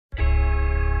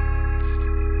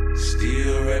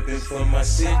reppin' for my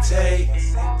city.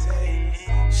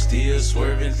 Still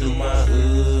swerving through my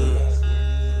hood.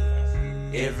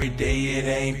 Every day it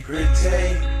ain't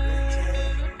pretty,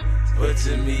 but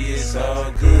to me it's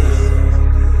all good.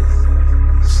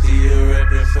 Still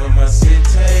reppin' for my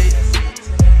city.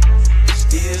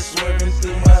 Still swerving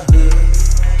through my hood.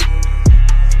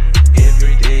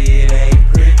 Every day it ain't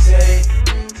pretty,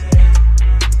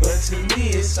 but to me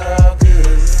it's all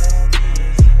good.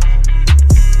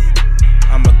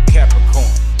 I'm a Capricorn,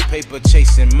 paper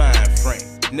chasing mind frame.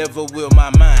 Never will my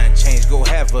mind change, go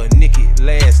have a Nicky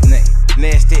last name.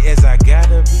 Nasty as I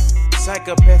gotta be,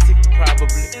 psychopathic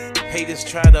probably. Haters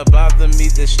try to bother me,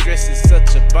 the stress is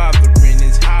such a bothering.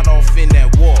 It's hot off in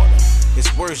that water,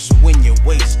 it's worse when you're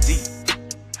waist deep.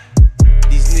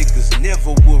 These niggas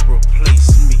never will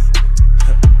replace me.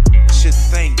 Should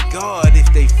thank God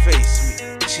if they face me.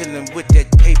 Chillin' with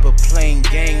that paper plane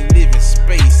gang, living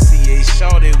spacey. A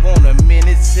shorty want a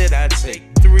minute, said I take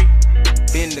 3.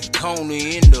 Been the corner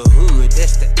in the hood,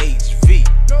 that's the HV.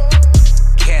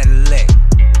 Cadillac,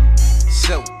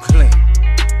 so clean.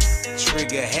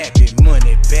 TriggaHappy,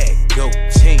 money back, go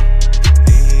team.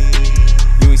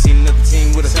 You ain't seen another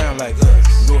team with a sound like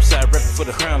us. Northside reppin' for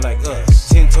the crown like us.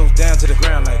 10 toes down to the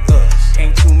ground like us.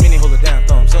 Ain't too many, hold it down,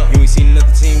 thumbs up. You ain't seen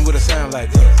another team with a sound like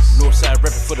us. Northside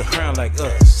reppin' for the crown like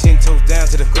us. 10 toes down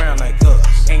to the ground like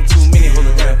us. Ain't too many, hold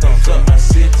it down, thumbs up. My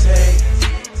city,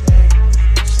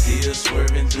 still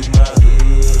swerving through my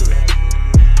hood.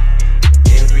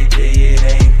 Every day it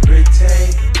ain't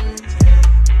pretty,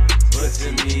 but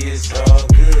to me it's all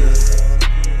good.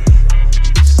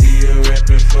 Still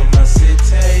reppin' for my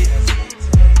city.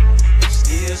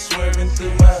 Still swerving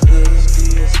through my hood.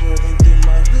 Still swerving through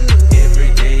my hood.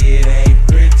 Every day it ain't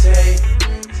pretty,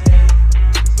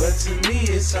 but to me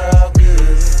it's all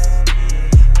good.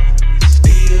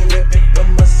 Still reppin' for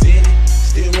my city.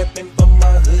 Still reppin' for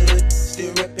my hood.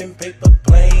 Still reppin' paper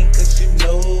plane, cause you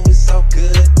know it's all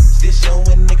good. Still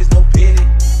showing niggas no pity,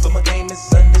 but my game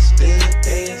is understood.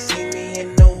 They ain't seen me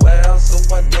in no while, so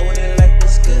I know they like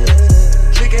what's good.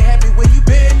 TriggaHappy, where you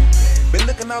been? Been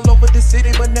looking all over the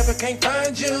city, but never can't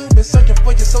find you. Been searching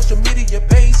for your social media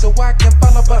page, so I can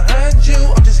follow behind you.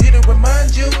 I'm just here to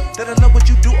remind you that I love what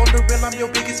you do on the real, I'm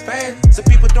your biggest fan. Some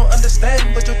people don't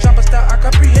understand, but your chopper style I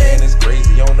comprehend. It's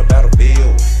crazy on the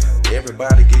battlefield,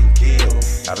 everybody getting killed.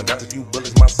 I done got a few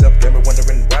bullets myself, got me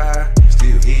wondering why I'm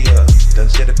still here. Done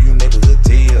shed a few neighborhood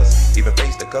tears, even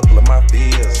faced a couple of my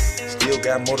fears. Still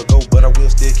got more to go, but I will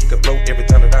still keep afloat every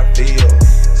time that I feel.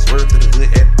 Swerve to the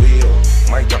hood at will,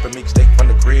 might drop a mixtape from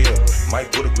the crib.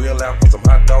 Might put a grill out for some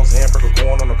hot dogs, hamburger,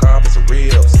 corn on the cob and some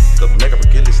ribs. Cause make up a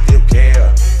killer still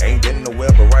care, ain't been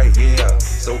nowhere but right here.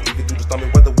 So even through the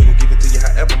stormy weather, we gon' give it to you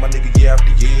however, my nigga, year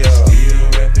after year. Still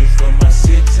reppin' for my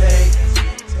city.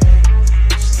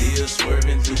 Still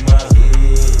swerving through my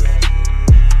hood.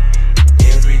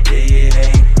 Every day it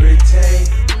ain't pretty,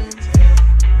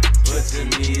 but to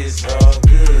me it's all good.